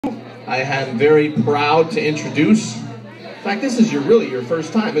I am very proud to introduce. In fact, this is really your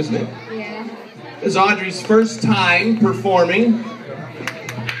first time, isn't it? Yeah. This is Audrey's first time performing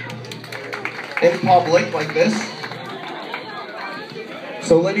in public like this.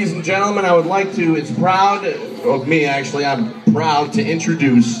 So, ladies and gentlemen, I would like to, it's proud of me actually, I'm proud to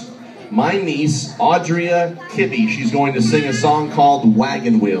introduce my niece, Audria Kibbe. She's going to sing a song called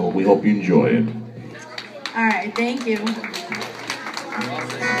Wagon Wheel. We hope you enjoy it. All right, thank you.